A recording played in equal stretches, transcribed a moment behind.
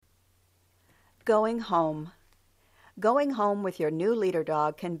Going home. Going home with your new leader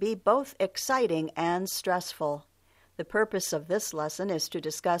dog can be both exciting and stressful. The purpose of this lesson is to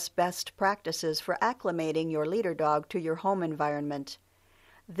discuss best practices for acclimating your leader dog to your home environment.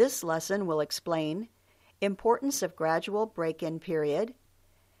 This lesson will explain importance of gradual break-in period,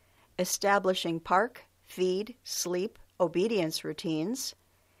 establishing park, feed, sleep, obedience routines,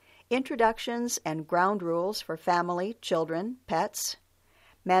 introductions and ground rules for family, children, pets,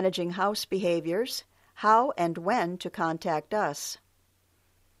 managing house behaviors, how and when to contact us.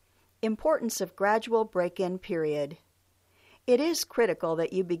 Importance of gradual break-in period. It is critical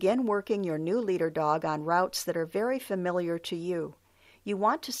that you begin working your new leader dog on routes that are very familiar to you. You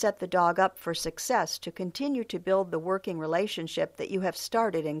want to set the dog up for success to continue to build the working relationship that you have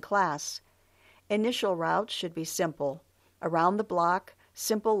started in class. Initial routes should be simple. Around the block,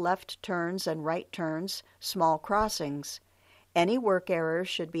 simple left turns and right turns, small crossings. Any work errors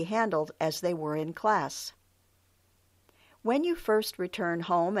should be handled as they were in class. When you first return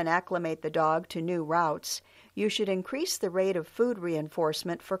home and acclimate the dog to new routes, you should increase the rate of food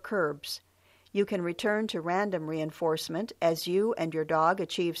reinforcement for curbs. You can return to random reinforcement as you and your dog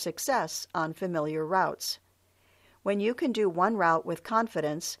achieve success on familiar routes. When you can do one route with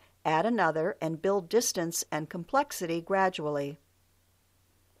confidence, add another and build distance and complexity gradually.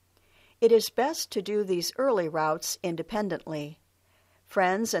 It is best to do these early routes independently.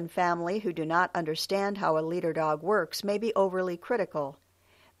 Friends and family who do not understand how a leader dog works may be overly critical.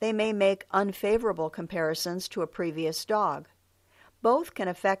 They may make unfavorable comparisons to a previous dog. Both can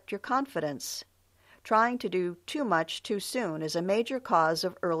affect your confidence. Trying to do too much too soon is a major cause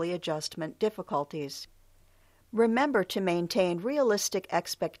of early adjustment difficulties. Remember to maintain realistic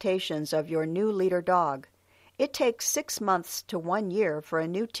expectations of your new leader dog. It takes 6 months to 1 year for a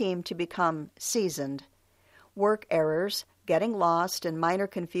new team to become seasoned. Work errors, getting lost, and minor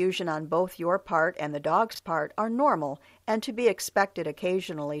confusion on both your part and the dog's part are normal and to be expected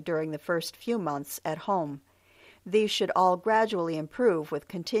occasionally during the first few months at home. These should all gradually improve with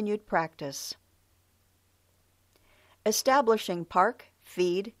continued practice. Establishing park,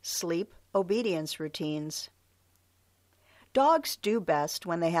 feed, sleep, obedience routines. Dogs do best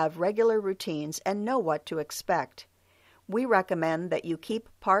when they have regular routines and know what to expect. We recommend that you keep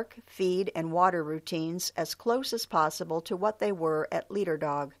park, feed, and water routines as close as possible to what they were at leader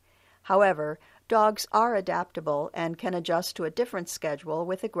dog. However, dogs are adaptable and can adjust to a different schedule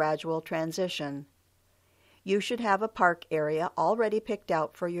with a gradual transition. You should have a park area already picked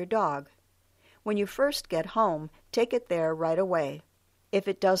out for your dog. When you first get home, take it there right away. If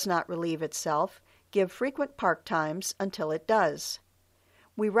it does not relieve itself, give frequent park times until it does.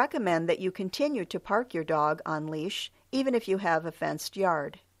 We recommend that you continue to park your dog on leash even if you have a fenced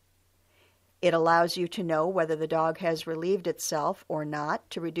yard. It allows you to know whether the dog has relieved itself or not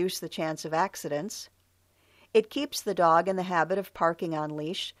to reduce the chance of accidents. It keeps the dog in the habit of parking on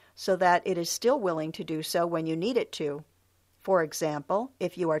leash so that it is still willing to do so when you need it to. For example,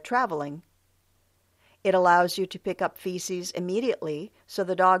 if you are traveling. It allows you to pick up feces immediately so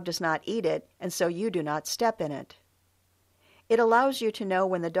the dog does not eat it and so you do not step in it. It allows you to know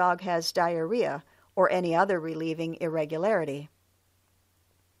when the dog has diarrhea or any other relieving irregularity.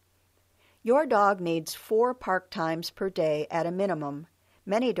 Your dog needs 4 park times per day at a minimum.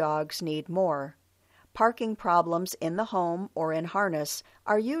 Many dogs need more. Parking problems in the home or in harness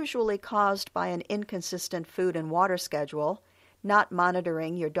are usually caused by an inconsistent food and water schedule, not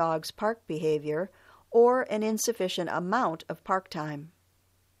monitoring your dog's park behavior, or an insufficient amount of park time.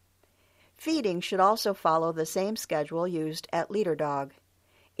 Feeding should also follow the same schedule used at leader dog.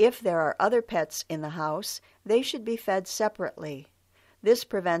 If there are other pets in the house, they should be fed separately. This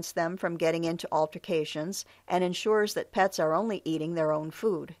prevents them from getting into altercations and ensures that pets are only eating their own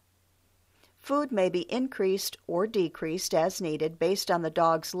food. Food may be increased or decreased as needed based on the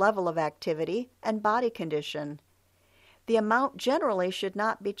dog's level of activity and body condition. The amount generally should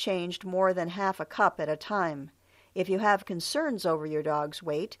not be changed more than half a cup at a time. If you have concerns over your dog's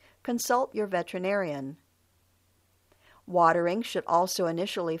weight, consult your veterinarian. Watering should also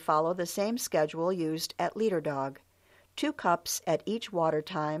initially follow the same schedule used at leader dog. 2 cups at each water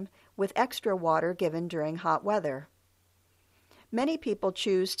time, with extra water given during hot weather. Many people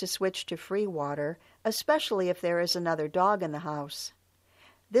choose to switch to free water, especially if there is another dog in the house.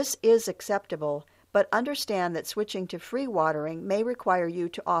 This is acceptable, but understand that switching to free watering may require you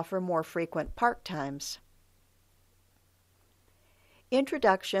to offer more frequent park times.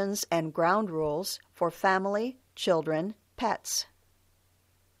 Introductions and ground rules for family, children, pets.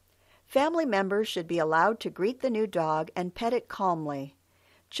 Family members should be allowed to greet the new dog and pet it calmly.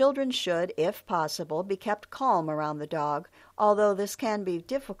 Children should, if possible, be kept calm around the dog, although this can be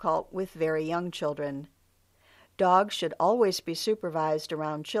difficult with very young children. Dogs should always be supervised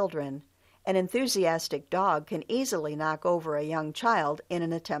around children. An enthusiastic dog can easily knock over a young child in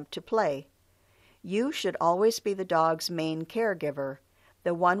an attempt to play. You should always be the dog's main caregiver,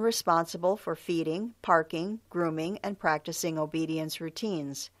 the one responsible for feeding, parking, grooming, and practicing obedience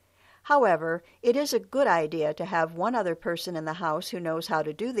routines. However, it is a good idea to have one other person in the house who knows how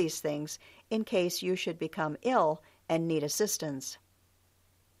to do these things in case you should become ill and need assistance.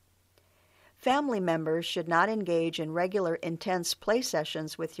 Family members should not engage in regular intense play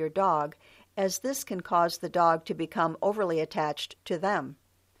sessions with your dog, as this can cause the dog to become overly attached to them.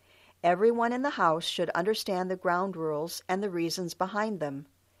 Everyone in the house should understand the ground rules and the reasons behind them.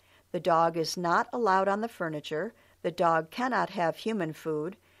 The dog is not allowed on the furniture, the dog cannot have human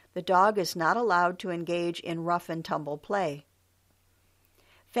food, the dog is not allowed to engage in rough and tumble play.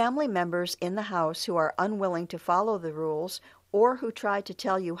 Family members in the house who are unwilling to follow the rules or who try to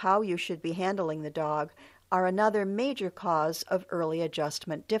tell you how you should be handling the dog are another major cause of early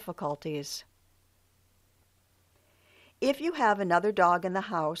adjustment difficulties. If you have another dog in the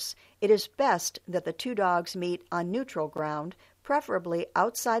house, it is best that the two dogs meet on neutral ground, preferably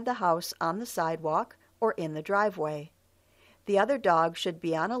outside the house on the sidewalk or in the driveway. The other dog should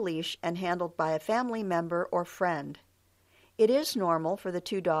be on a leash and handled by a family member or friend. It is normal for the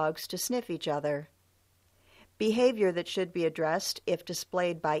two dogs to sniff each other. Behavior that should be addressed if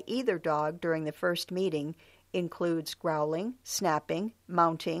displayed by either dog during the first meeting includes growling, snapping,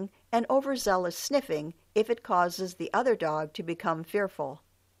 mounting, and overzealous sniffing if it causes the other dog to become fearful.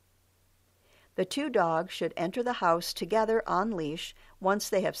 The two dogs should enter the house together on leash once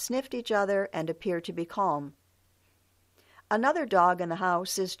they have sniffed each other and appear to be calm. Another dog in the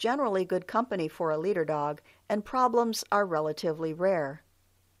house is generally good company for a leader dog, and problems are relatively rare.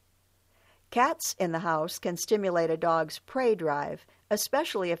 Cats in the house can stimulate a dog's prey drive,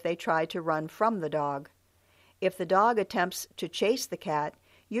 especially if they try to run from the dog. If the dog attempts to chase the cat,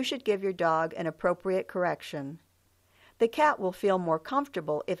 you should give your dog an appropriate correction. The cat will feel more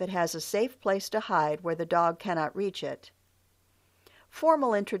comfortable if it has a safe place to hide where the dog cannot reach it.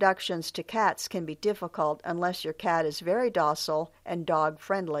 Formal introductions to cats can be difficult unless your cat is very docile and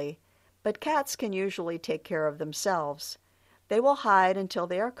dog-friendly, but cats can usually take care of themselves. They will hide until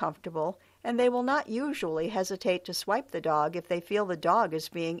they are comfortable, and they will not usually hesitate to swipe the dog if they feel the dog is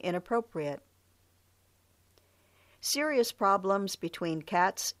being inappropriate. Serious problems between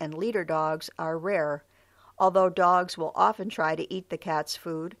cats and leader dogs are rare, although dogs will often try to eat the cat's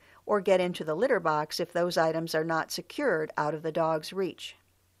food or get into the litter box if those items are not secured out of the dog's reach.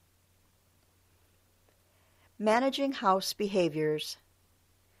 Managing house behaviors.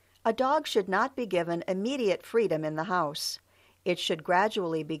 A dog should not be given immediate freedom in the house. It should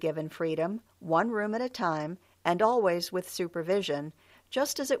gradually be given freedom, one room at a time, and always with supervision,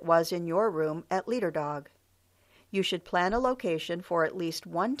 just as it was in your room at Leader Dog. You should plan a location for at least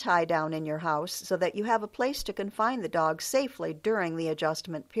one tie-down in your house so that you have a place to confine the dog safely during the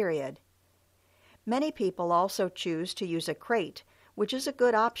adjustment period. Many people also choose to use a crate, which is a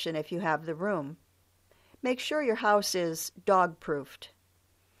good option if you have the room. Make sure your house is dog-proofed.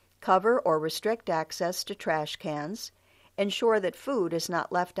 Cover or restrict access to trash cans. Ensure that food is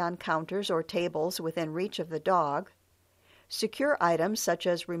not left on counters or tables within reach of the dog. Secure items such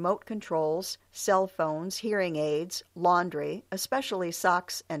as remote controls, cell phones, hearing aids, laundry, especially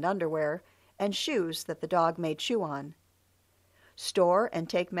socks and underwear, and shoes that the dog may chew on. Store and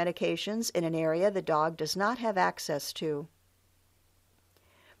take medications in an area the dog does not have access to.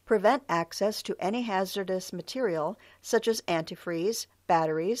 Prevent access to any hazardous material such as antifreeze,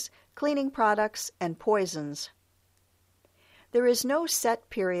 batteries, cleaning products, and poisons. There is no set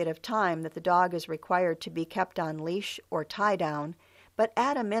period of time that the dog is required to be kept on leash or tie down, but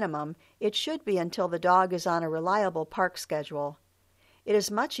at a minimum, it should be until the dog is on a reliable park schedule. It is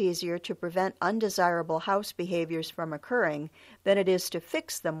much easier to prevent undesirable house behaviors from occurring than it is to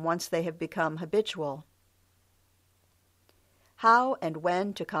fix them once they have become habitual. How and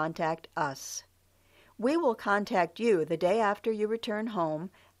when to contact us. We will contact you the day after you return home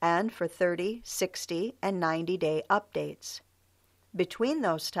and for 30, 60, and 90-day updates. Between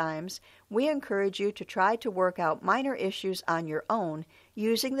those times, we encourage you to try to work out minor issues on your own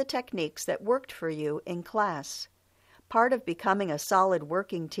using the techniques that worked for you in class. Part of becoming a solid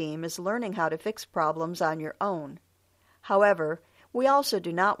working team is learning how to fix problems on your own. However, we also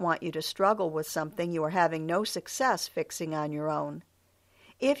do not want you to struggle with something you are having no success fixing on your own.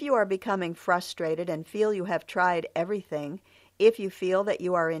 If you are becoming frustrated and feel you have tried everything, if you feel that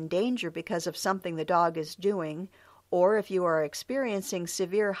you are in danger because of something the dog is doing, Or if you are experiencing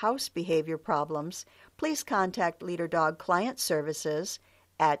severe house behavior problems, please contact Leader Dog Client Services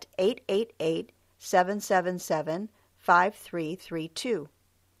at 888-777-5332.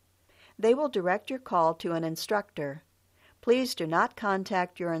 They will direct your call to an instructor. Please do not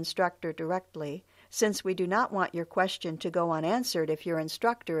contact your instructor directly, since we do not want your question to go unanswered if your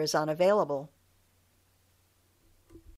instructor is unavailable.